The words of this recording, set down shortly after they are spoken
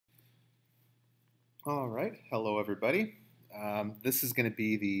All right, hello everybody. This is going to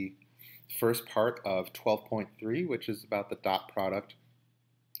be the first part of 12.3, which is about the dot product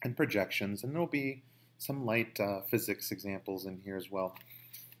and projections, and there'll be some light physics examples in here as well,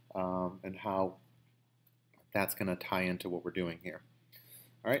 and how that's going to tie into what we're doing here.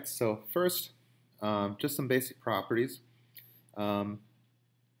 All right, so first, just some basic properties. A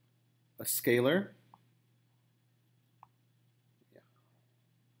scalar,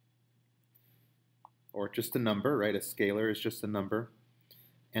 or just a number, right? A scalar is just a number,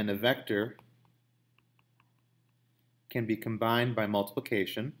 and a vector can be combined by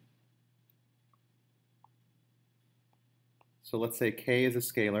multiplication. So let's say k is a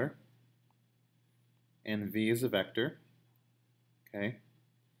scalar and v is a vector. Okay,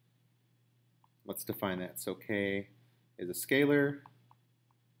 let's define that. So k is a scalar,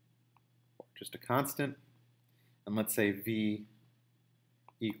 or just a constant, and let's say v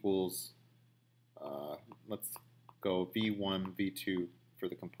equals, let's go v1, v2 for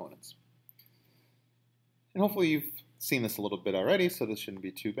the components. And hopefully you've seen this a little bit already, so this shouldn't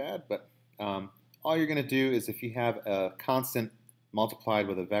be too bad, but all you're going to do is if you have a constant multiplied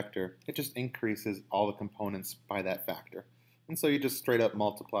with a vector, it just increases all the components by that factor. And so you just straight up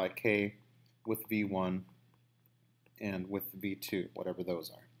multiply k with v1 and with v2, whatever those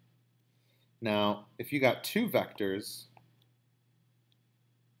are. Now, if you got two vectors,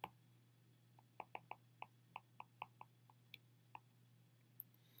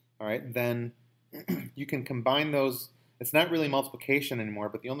 all right, then you can combine those. It's not really multiplication anymore,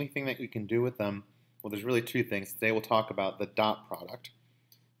 but the only thing that you can do with them, well, there's really two things. Today we'll talk about the dot product.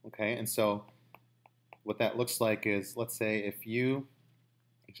 Okay, and so what that looks like is, let's say if you,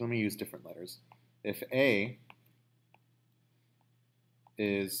 actually let me use different letters. If A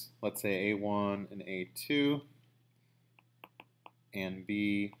is, let's say A1 and A2, and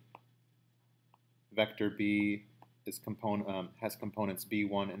B, vector B is has components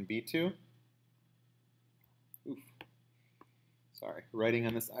B1 and B2. Oof. Sorry, writing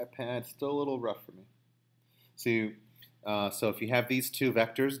on this iPad still a little rough for me. So if you have these two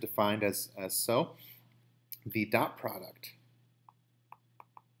vectors defined as so, the dot product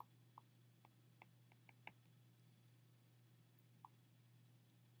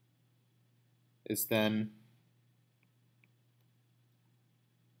is then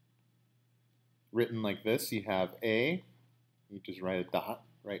written like this. You have A, you just write a dot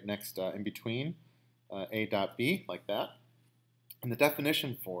right next in between A dot B, like that. And the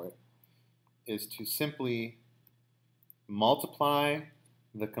definition for it is to simply multiply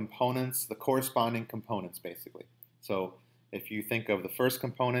the components, the corresponding components, basically. So if you think of the first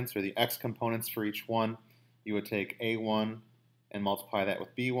components or the x components for each one, you would take A1 and multiply that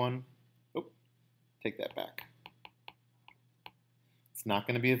with B1. Oop, take that back. It's not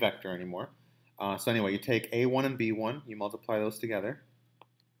going to be a vector anymore. So anyway, you take A1 and B1, you multiply those together,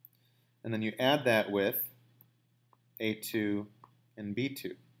 and then you add that with A2 and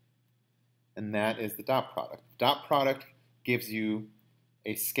B2. And that is the dot product. Dot product gives you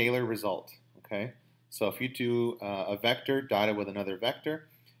a scalar result, okay? So if you do a vector dotted with another vector,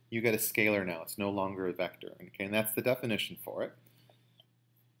 you get a scalar now. It's no longer a vector, okay? And that's the definition for it.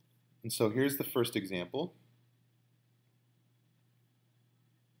 And so here's the first example.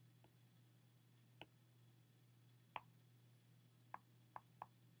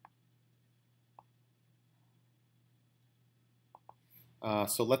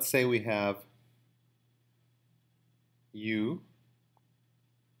 So let's say we have u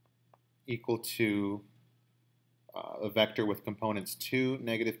equal to a vector with components 2,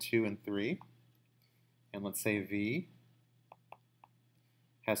 -2, and 3. And let's say v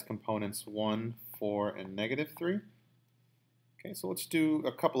has components 1, 4, and -3. Okay, so let's do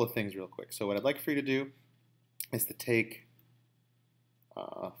a couple of things real quick. So what I'd like for you to do is to take,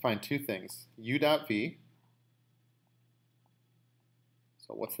 find two things. U dot v.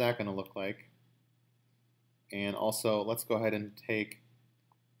 So what's that going to look like? And also, let's go ahead and take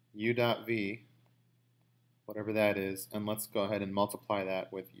u dot v, whatever that is, and let's go ahead and multiply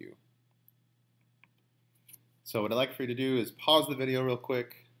that with u. So what I'd like for you to do is pause the video real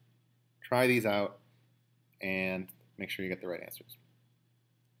quick, try these out, and make sure you get the right answers.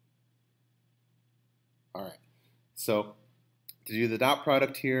 All right, so to do the dot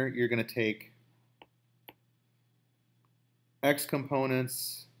product here, you're going to take x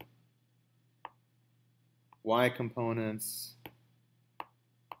components, y components,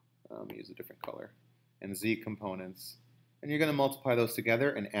 let me use a different color, and z components, and you're going to multiply those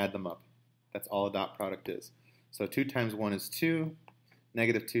together and add them up. That's all a dot product is. So 2 times 1 is 2,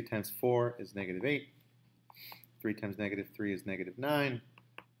 -2 times 4 is -8, 3 times -3 is -9,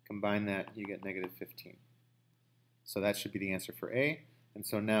 Combine that, you get negative 15. So that should be the answer for A. And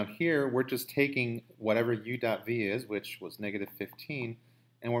so now here, we're just taking whatever u dot v is, which was negative 15,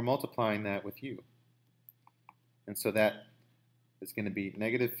 and we're multiplying that with u. And so that is going to be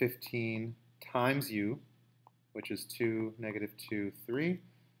negative 15 times u, which is 2, negative 2, 3.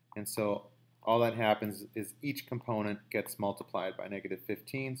 And so all that happens is each component gets multiplied by negative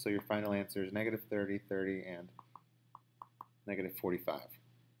 15. So your final answer is negative 30, 30, and negative 45.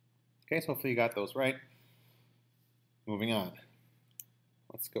 Okay, so hopefully you got those right. Moving on.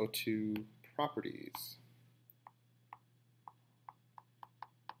 Let's go to properties.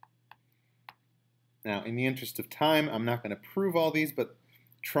 Now, in the interest of time, I'm not going to prove all these, but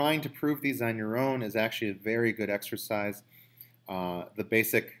trying to prove these on your own is actually a very good exercise. The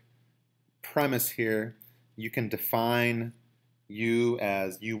basic premise here, you can define u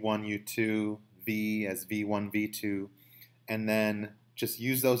as u1, u2, v as v1, v2, and then just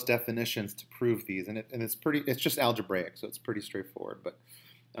use those definitions to prove these. And it's just algebraic, so it's pretty straightforward. But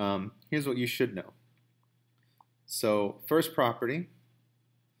here's what you should know. So first property,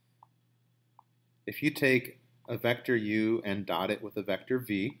 if you take a vector u and dot it with a vector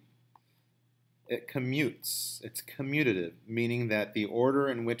v, it commutes. It's commutative, meaning that the order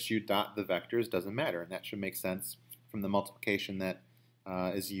in which you dot the vectors doesn't matter, and that should make sense from the multiplication that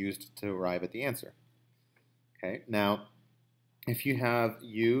is used to arrive at the answer. Okay, now if you have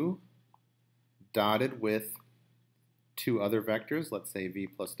u dotted with two other vectors, let's say v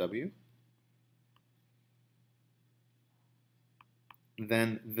plus w,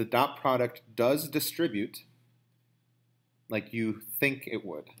 then the dot product does distribute like you think it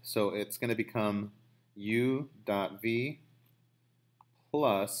would. So it's going to become u dot v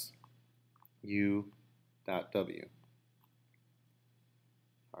plus u dot w.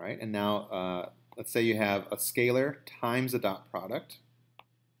 All right, and now let's say you have a scalar times a dot product.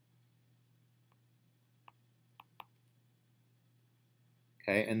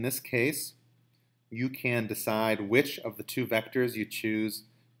 Okay, in this case, you can decide which of the two vectors you choose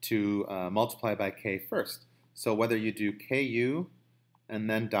to multiply by k first. So whether you do ku and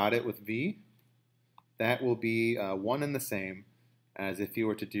then dot it with v, that will be one and the same as if you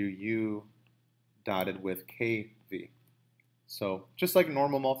were to do u dotted with kv. So just like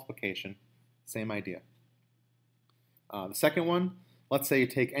normal multiplication, same idea. The second one, let's say you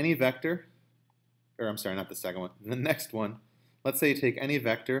take any vector, or I'm sorry, not the second one, the next one, let's say you take any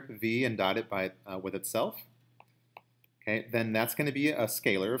vector v and dot it by, with itself. Okay, then that's going to be a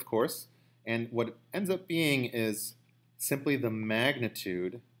scalar, of course. And what it ends up being is simply the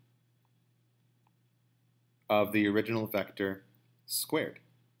magnitude of the original vector squared.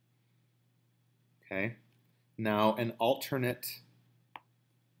 Okay, now an alternate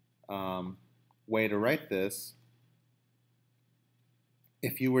way to write this,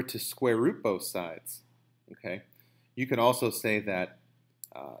 if you were to square root both sides, okay, you could also say that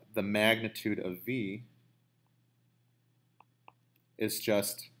the magnitude of v is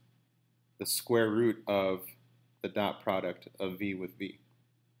just the square root of the dot product of v with v.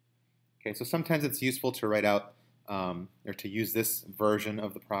 Okay, so sometimes it's useful to write out or to use this version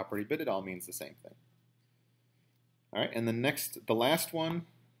of the property, but it all means the same thing. All right, and the last one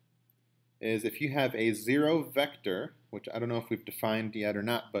is if you have a zero vector, which I don't know if we've defined yet or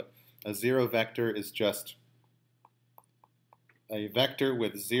not, but a zero vector is just a vector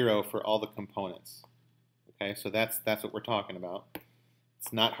with 0 for all the components. Okay, so that's what we're talking about.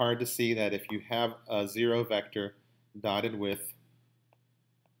 It's not hard to see that if you have a 0 vector dotted with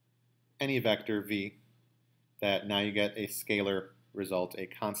any vector v, that now you get a scalar result, a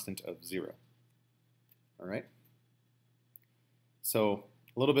constant of 0. All right? So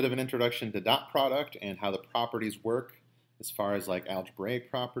a little bit of an introduction to dot product and how the properties work as far as like algebraic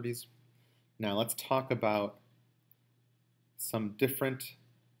properties. Now let's talk about some different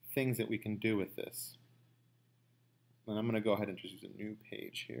things that we can do with this. And I'm going to go ahead and just use a new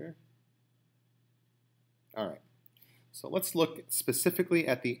page here. All right, so let's look specifically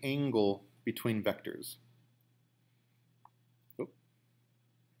at the angle between vectors. Oh.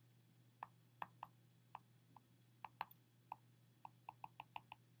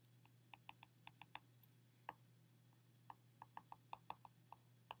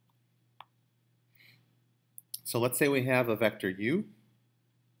 So let's say we have a vector u.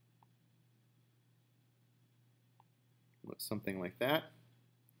 Looks something like that.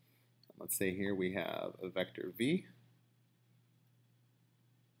 Let's say here we have a vector v.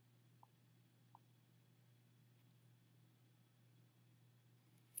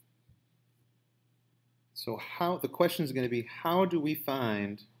 So the question is going to be, how do we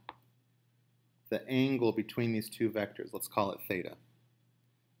find the angle between these two vectors? Let's call it theta.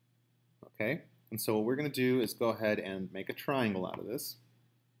 Okay, and so what we're going to do is go ahead and make a triangle out of this.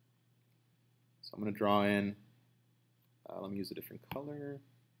 So I'm going to draw in, let me use a different color.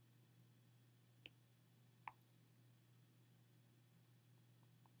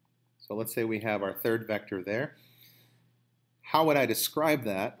 So let's say we have our third vector there. How would I describe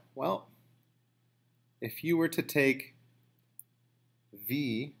that? Well, if you were to take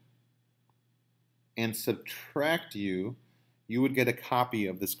v and subtract u, you would get a copy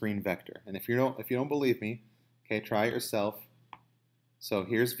of this green vector. And if you don't believe me, okay, try it yourself. So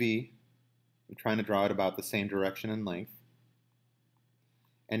here's v. I'm trying to draw it about the same direction and length.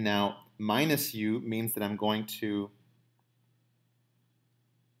 And now minus u means that I'm going to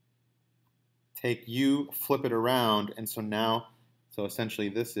take u, flip it around, and so essentially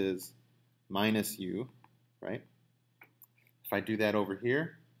this is minus u, right? If I do that over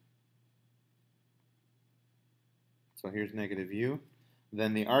here, so here's negative u,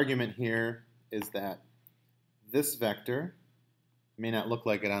 then the argument here is that this vector may not look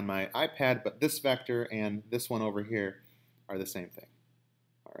like it on my iPad, but this vector and this one over here are the same thing.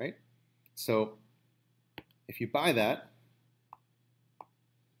 All right? So if you buy that,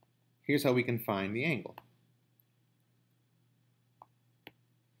 here's how we can find the angle.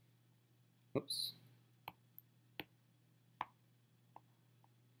 Oops.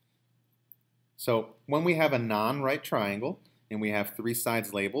 So when we have a non-right triangle and we have three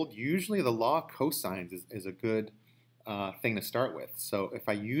sides labeled, usually the law of cosines is a good thing to start with. So if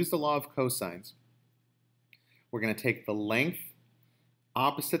I use the law of cosines, we're going to take the length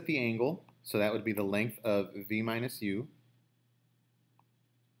opposite the angle, so that would be the length of v minus u,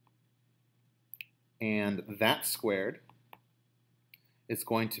 and that squared is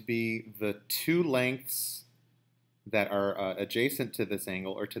going to be the two lengths that are adjacent to this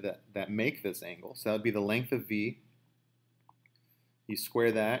angle, or that make this angle. So that would be the length of v. You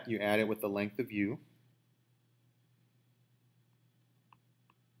square that, you add it with the length of u,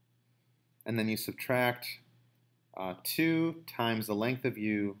 and then you subtract 2 times the length of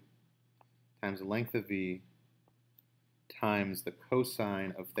u times the length of v times the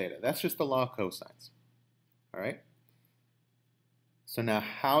cosine of theta. That's just the law of cosines. All right? So now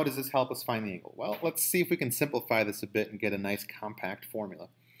how does this help us find the angle? Well, let's see if we can simplify this a bit and get a nice compact formula.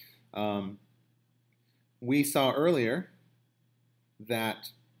 We saw earlier that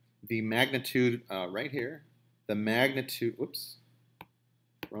the magnitude, right here, the magnitude, whoops,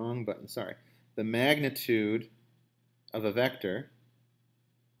 wrong button, sorry. The magnitude of a vector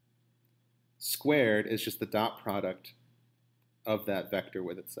squared is just the dot product of that vector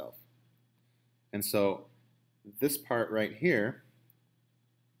with itself. And so this part right here,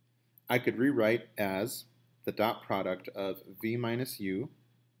 I could rewrite as the dot product of v minus u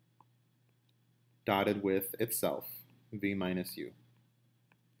dotted with itself, v minus u.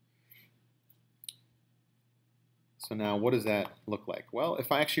 So now what does that look like? Well,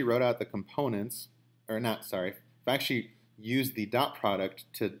 if I actually wrote out the components, or not, sorry, if I actually use the dot product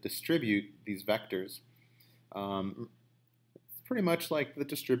to distribute these vectors, it's pretty much like the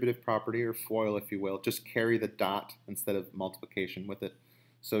distributive property, or FOIL if you will, just carry the dot instead of multiplication with it.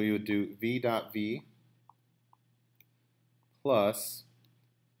 So you would do v dot v plus,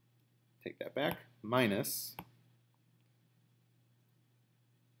 take that back, minus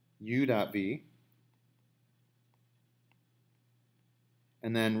u dot v.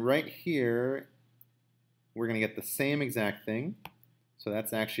 And then right here, we're going to get the same exact thing. So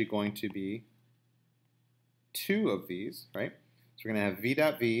that's actually going to be 2 of these, right? So we're going to have v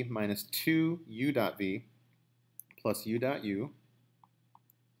dot v minus 2 u dot v plus u dot u.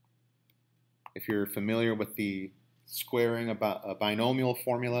 If you're familiar with the squaring about a binomial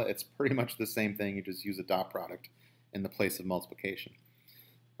formula, it's pretty much the same thing. You just use a dot product in the place of multiplication.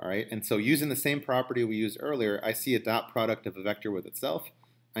 All right, and so using the same property we used earlier, I see a dot product of a vector with itself.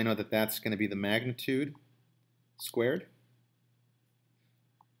 I know that that's going to be the magnitude squared.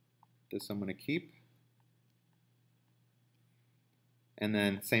 This I'm going to keep. And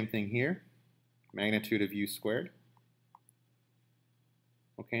then same thing here, magnitude of u squared.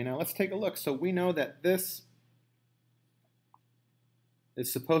 Okay, now let's take a look. So we know that this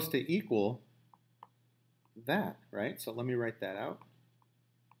is supposed to equal that, right? So let me write that out.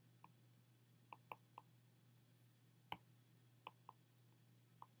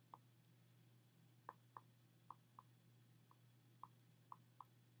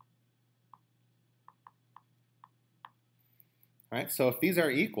 All right, so if these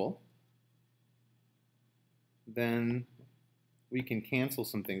are equal, then we can cancel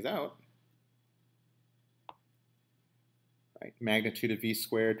some things out. Right, magnitude of v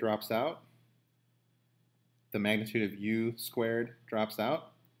squared drops out. The magnitude of u squared drops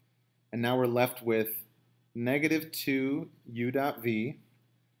out. And now we're left with negative 2 u dot v,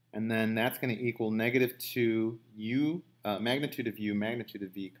 and then that's going to equal negative 2 u, magnitude of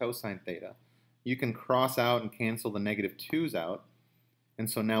v cosine theta. You can cross out and cancel the negative 2's out. And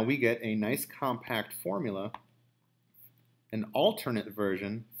so now we get a nice compact formula, an alternate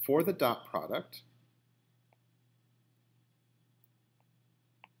version for the dot product,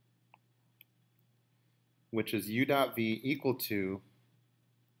 which is u dot v equal to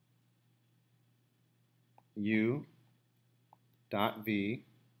u dot v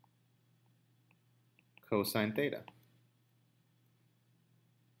cosine theta.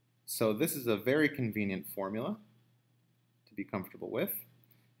 So this is a very convenient formula to be comfortable with.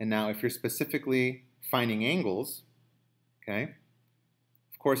 And now if you're specifically finding angles, okay,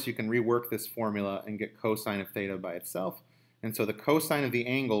 of course you can rework this formula and get cosine of theta by itself. And so the cosine of the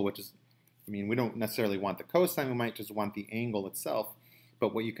angle, which is, I mean, we don't necessarily want the cosine, we might just want the angle itself.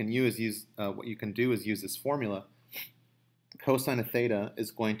 But what you can do is use this formula. Cosine of theta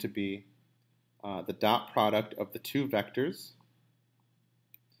is going to be the dot product of the two vectors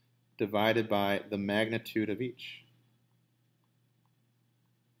divided by the magnitude of each.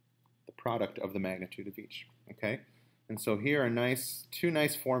 The product of the magnitude of each. Okay? And so here are two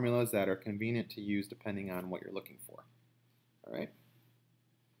nice formulas that are convenient to use depending on what you're looking for. All right?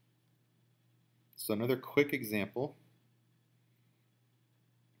 So another quick example.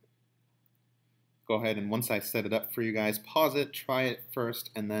 Go ahead and once I set it up for you guys, pause it, try it first,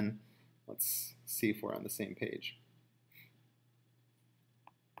 and then let's see if we're on the same page.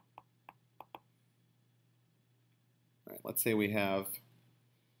 All right, let's say we have,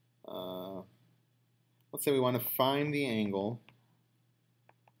 let's say we want to find the angle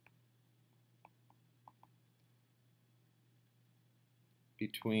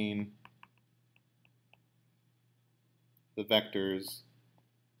between the vectors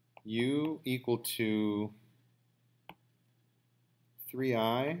u equal to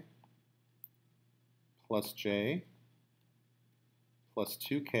 3i plus j plus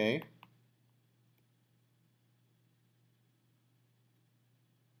 2k.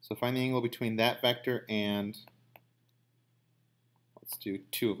 So find the angle between that vector and, let's do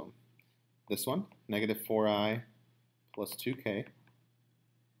two of them. This one, negative 4i plus 2k,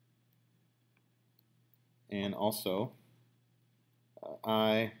 and also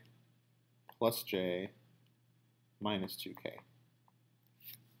I plus j minus 2k.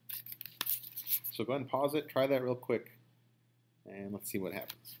 So go ahead and pause it, try that real quick, and let's see what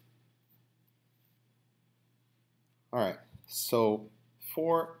happens. All right, so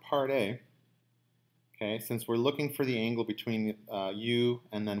for part A, okay, since we're looking for the angle between u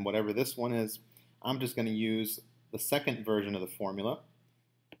and then whatever this one is, I'm just going to use the second version of the formula.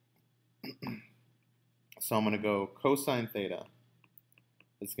 So I'm going to go cosine theta.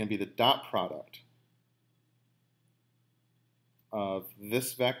 It's going to be the dot product of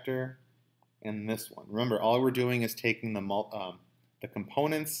this vector and this one. Remember, all we're doing is taking the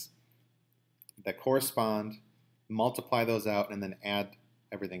components that correspond, multiply those out, and then add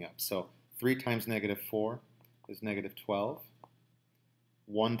everything up. So 3 times negative 4 is negative 12.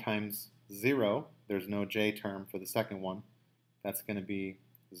 1 times 0, there's no j term for the second one. That's going to be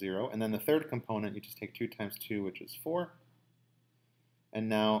 0. And then the third component, you just take 2 times 2, which is 4. And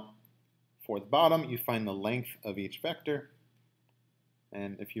now for the bottom, you find the length of each vector.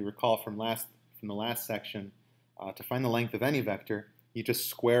 And if you recall from the last section, to find the length of any vector, you just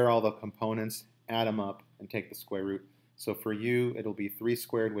square all the components, add them up, and take the square root. So for u, it'll be 3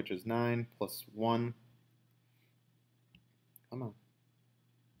 squared, which is 9, plus 1. Come on.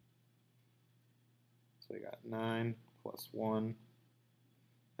 So we got 9 plus 1.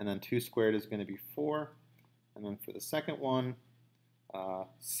 And then 2 squared is going to be 4. And then for the second one,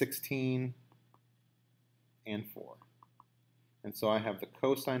 16 and 4. And so I have the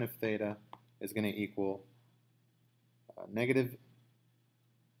cosine of theta is going to equal negative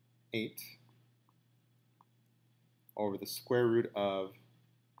 8 over the square root of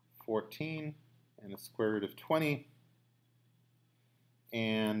 14 and the square root of 20.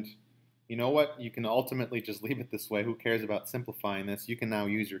 And you know what? You can ultimately just leave it this way. Who cares about simplifying this? You can now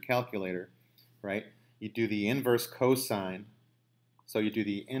use your calculator, right? You do the inverse cosine. So you do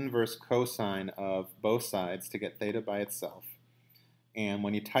the inverse cosine of both sides to get theta by itself. And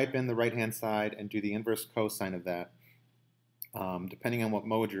when you type in the right-hand side and do the inverse cosine of that, depending on what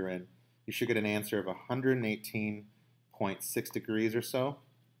mode you're in, you should get an answer of 118.6 degrees or so.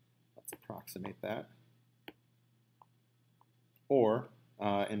 Let's approximate that. Or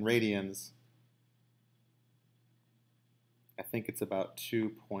in radians, I think it's about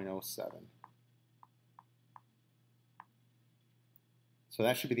 2.07. So So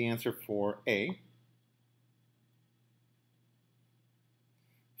that should be the answer for A.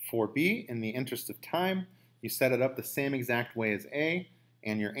 For B, in the interest of time, you set it up the same exact way as A,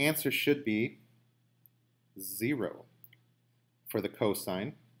 and your answer should be 0 for the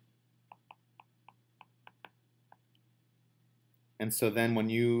cosine. And so then when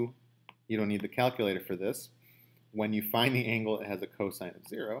you don't need the calculator for this, when you find the angle that has a cosine of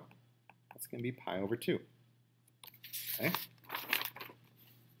 0, that's going to be pi over 2. Okay?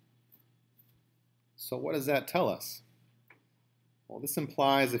 So what does that tell us? Well, this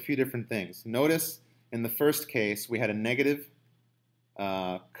implies a few different things. Notice in the first case, we had a negative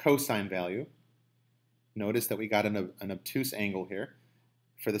cosine value. Notice that we got an obtuse angle here.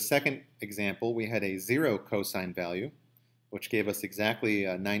 For the second example, we had a 0 cosine value, which gave us exactly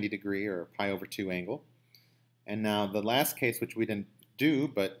a 90 degree or pi over 2 angle. And now the last case, which we didn't do,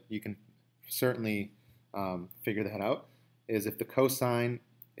 but you can certainly figure that out, is if the cosine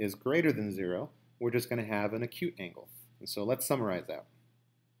is greater than 0, we're just going to have an acute angle. And so let's summarize that.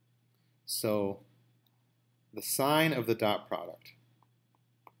 So the sine of the dot product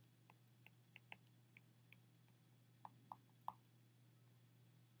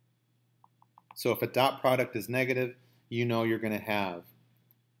so if a dot product is negative, you know you're going to have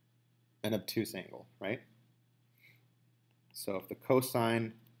an obtuse angle, right? So if the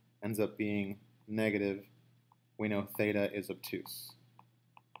cosine ends up being negative, we know theta is obtuse.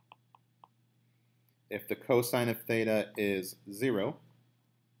 If the cosine of theta is 0,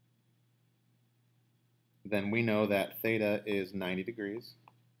 then we know that theta is 90 degrees.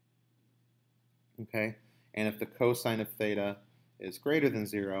 Okay? And if the cosine of theta is greater than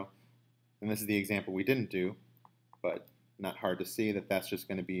 0, and this is the example we didn't do, but not hard to see that that's just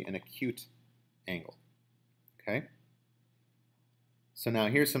going to be an acute angle. Okay? So now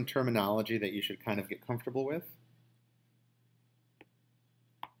here's some terminology that you should kind of get comfortable with.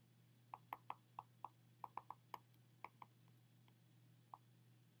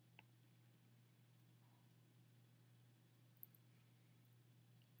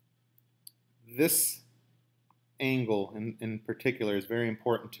 This angle in particular is very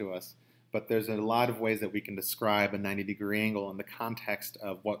important to us, but there's a lot of ways that we can describe a 90-degree angle in the context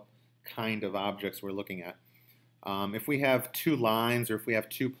of what kind of objects we're looking at. If we have two lines or if we have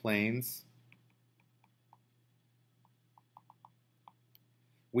two planes,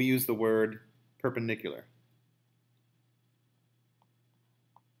 we use the word perpendicular.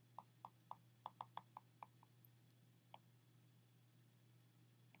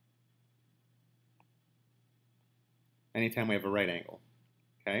 Anytime we have a right angle,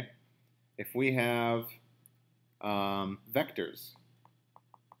 okay? If we have vectors,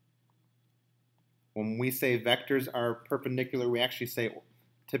 when we say vectors are perpendicular, we actually say,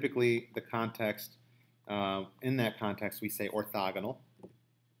 typically the context, in that context, we say orthogonal,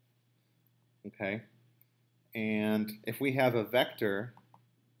 okay? And if we have a vector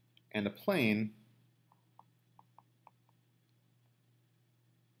and a plane,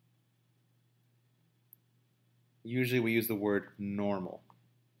 usually we use the word normal.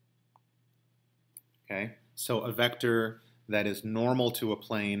 Okay, so a vector that is normal to a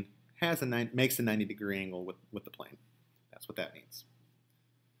plane makes a 90-degree angle with the plane. That's what that means.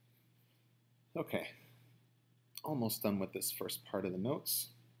 Okay, almost done with this first part of the notes.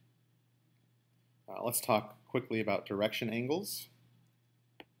 Let's talk quickly about direction angles.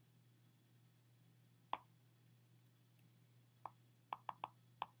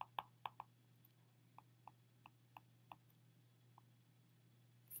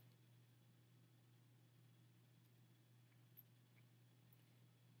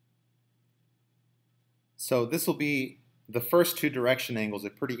 So this will be the first two direction angles are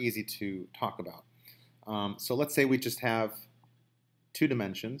pretty easy to talk about. So let's say we just have two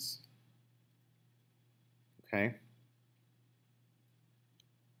dimensions, okay?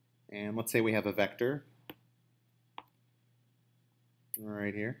 And let's say we have a vector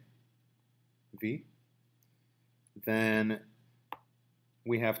right here, v. Then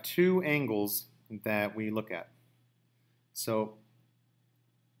we have two angles that we look at. So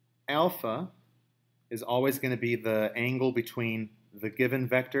alpha is always going to be the angle between the given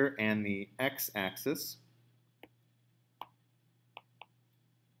vector and the x-axis.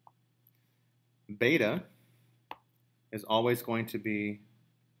 Beta is always going to be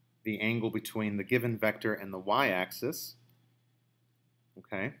the angle between the given vector and the y-axis.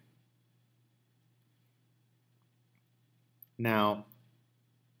 Okay. Now,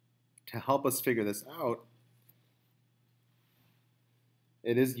 to help us figure this out,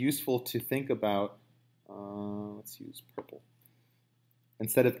 it is useful to think about, let's use purple.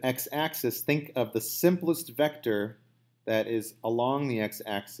 Instead of x-axis, think of the simplest vector that is along the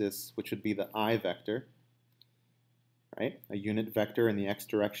x-axis, which would be the I vector, right? A unit vector in the x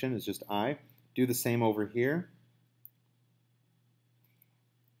direction is just I. Do the same over here.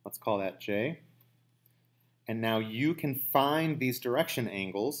 Let's call that J. And now you can find these direction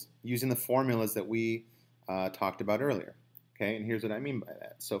angles using the formulas that we talked about earlier. Okay, and here's what I mean by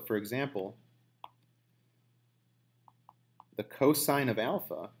that. So for example, the cosine of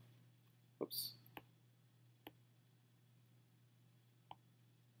alpha, oops,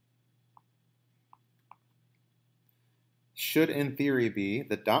 should in theory be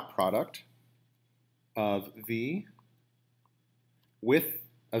the dot product of V with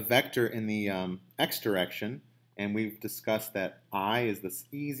a vector in the x direction, and we've discussed that I is the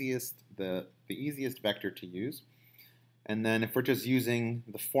easiest vector to use. And then if we're just using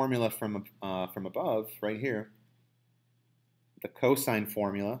the formula from above, right here, the cosine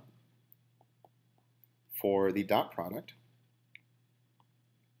formula for the dot product,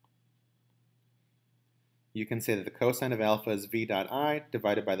 you can say that the cosine of alpha is V dot I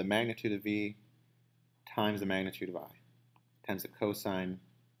divided by the magnitude of V times the magnitude of I times the cosine,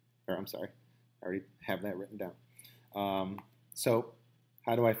 or I'm sorry, I already have that written down. So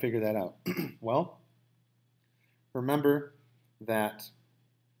how do I figure that out? Well, remember that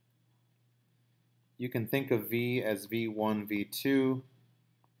you can think of V as V1, V2.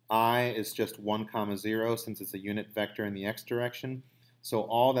 I is just 1, 0 since it's a unit vector in the x direction. So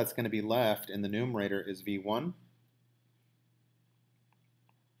all that's going to be left in the numerator is V1.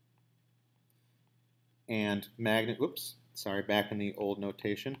 And back in the old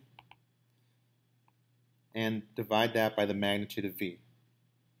notation. And divide that by the magnitude of V.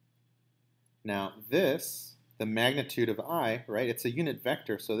 Now this, the magnitude of I, right, it's a unit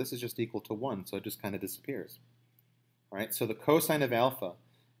vector, so this is just equal to 1, so it just kind of disappears. All right, so the cosine of alpha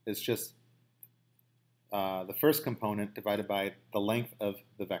is just the first component divided by the length of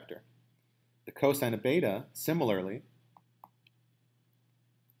the vector. The cosine of beta, similarly,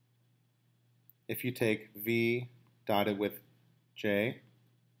 if you take V dotted with J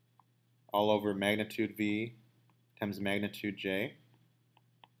all over magnitude V times magnitude J,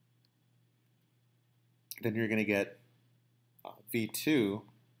 then you're going to get V2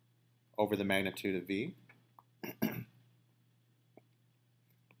 over the magnitude of V.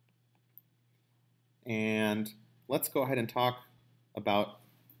 And let's go ahead and talk about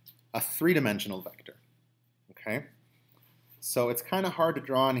a three-dimensional vector. Okay? So it's kind of hard to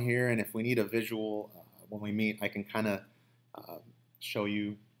draw in here, and if we need a visual when we meet, I can kind of show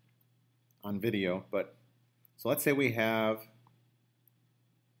you on video. But so let's say we have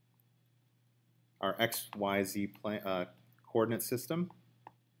our x, y, z coordinate system,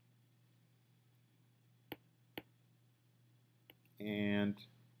 and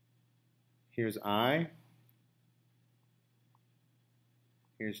here's I,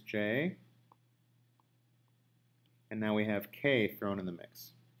 here's J, and now we have K thrown in the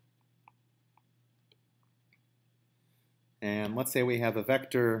mix. And let's say we have a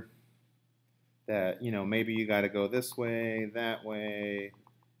vector that, maybe you got to go this way, that way,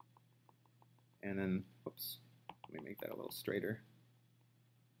 and then, oops, let me make that a little straighter.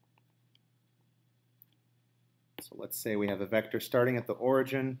 So let's say we have a vector starting at the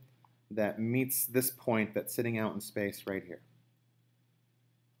origin that meets this point that's sitting out in space right here.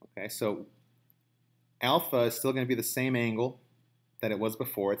 Okay, so alpha is still going to be the same angle that it was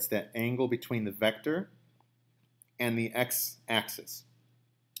before. It's that angle between the vector and the x-axis.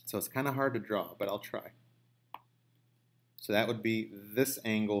 So it's kind of hard to draw, but I'll try. So that would be this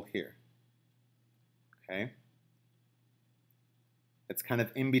angle here. Okay? It's kind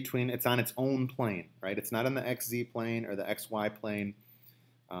of in between. It's on its own plane, right? It's not on the xz plane or the xy plane.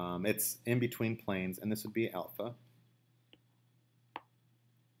 It's in between planes, and this would be alpha.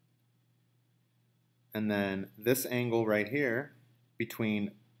 And then this angle right here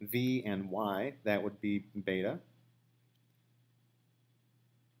between v and y, that would be beta.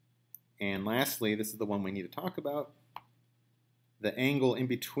 And lastly, this is the one we need to talk about, the angle in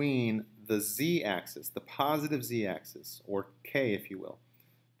between the z-axis, the positive z-axis, or k if you will,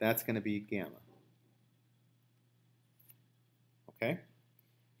 that's going to be gamma. Okay?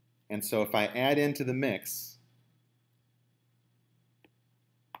 And so if I add into the mix,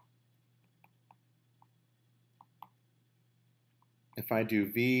 if I do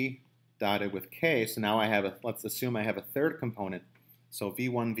v dotted with k, so now I have let's assume I have a third component, so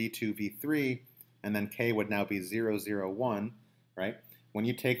v1, v2, v3, and then k would now be 0, 0, 1, right? When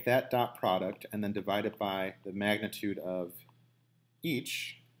you take that dot product and then divide it by the magnitude of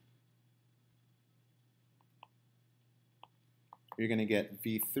each, you're going to get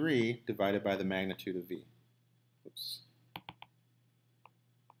v3 divided by the magnitude of v. Oops,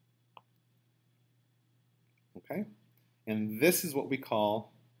 Okay? And this is what we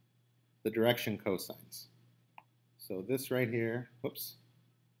call the direction cosines. So this right here, whoops.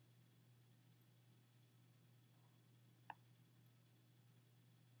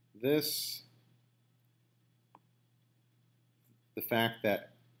 This, the fact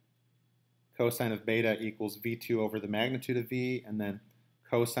that cosine of beta equals V2 over the magnitude of V, and then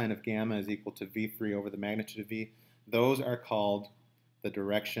cosine of gamma is equal to V3 over the magnitude of V, those are called the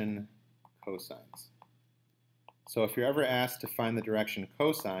direction cosines. So if you're ever asked to find the direction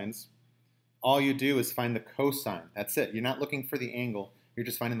cosines, all you do is find the cosine. That's it. You're not looking for the angle. You're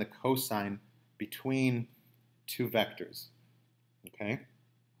just finding the cosine between two vectors. Okay?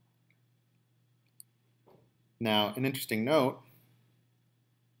 Now, an interesting note,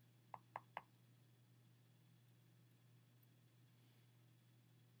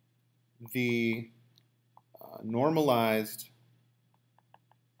 the normalized,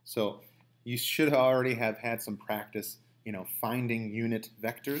 so you should already have had some practice, finding unit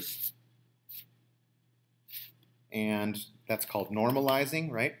vectors. And that's called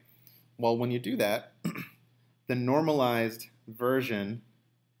normalizing, right? Well, when you do that, the normalized version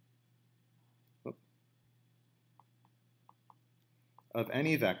of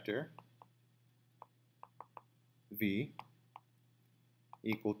any vector, v,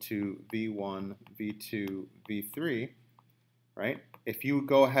 equal to v1, v2, v3, right? If you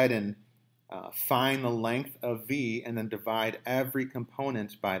go ahead and find the length of v and then divide every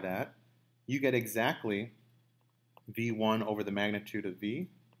component by that, you get exactly v1 over the magnitude of v,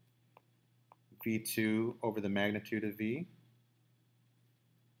 v2 over the magnitude of v,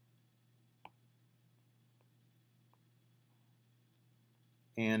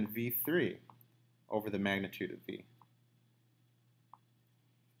 and v3 over the magnitude of v.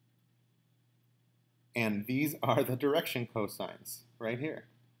 And these are the direction cosines right here.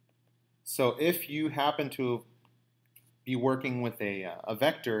 So if you happen to be working with a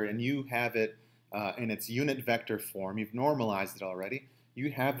vector and you have it in its unit vector form, you've normalized it already,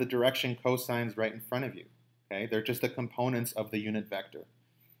 you have the direction cosines right in front of you. Okay? They're just the components of the unit vector,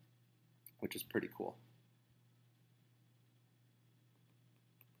 which is pretty cool.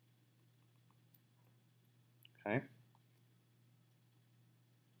 Okay?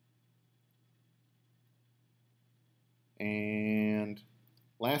 And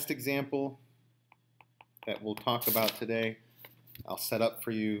last example that we'll talk about today, I'll set up for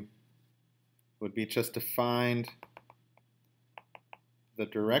you, would be just to find the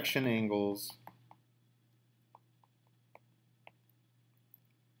direction angles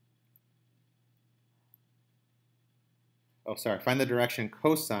find the direction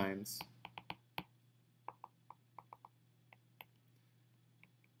cosines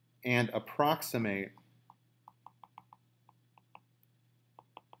and approximate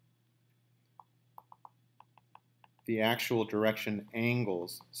the actual direction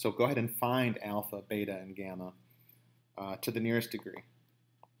angles. So go ahead and find alpha, beta, and gamma to the nearest degree.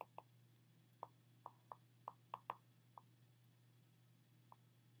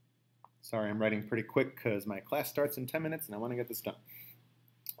 Sorry, I'm writing pretty quick because my class starts in 10 minutes and I want to get this done.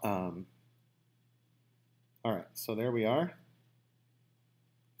 All right, so there we are.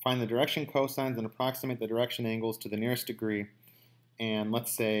 Find the direction cosines and approximate the direction angles to the nearest degree. And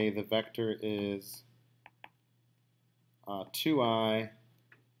let's say the vector is 2i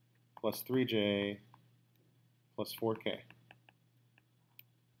plus 3j plus 4k.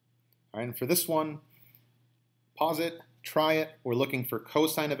 All right, and for this one, pause it, try it. We're looking for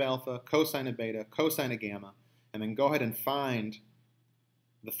cosine of alpha, cosine of beta, cosine of gamma, and then go ahead and find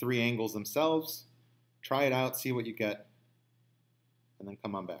the three angles themselves, try it out, see what you get, and then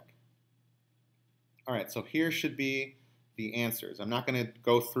come on back. All right, so here should be the answers. I'm not going to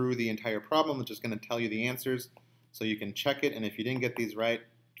go through the entire problem. I'm just going to tell you the answers so you can check it, and if you didn't get these right,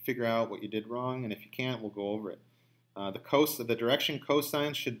 figure out what you did wrong, and if you can't, we'll go over it. The direction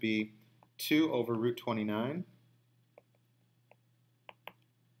cosine should be 2 over root 29,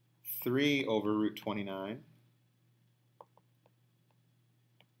 3 over root 29,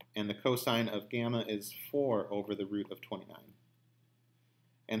 and the cosine of gamma is 4 over the root of 29.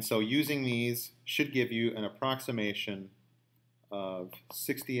 And so using these should give you an approximation of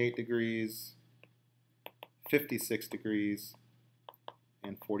 68 degrees, 56 degrees,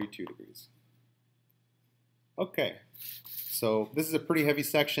 and 42 degrees. Okay, so this is a pretty heavy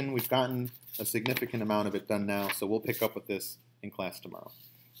section. We've gotten a significant amount of it done now, so we'll pick up with this in class tomorrow.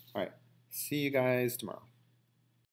 All right, see you guys tomorrow.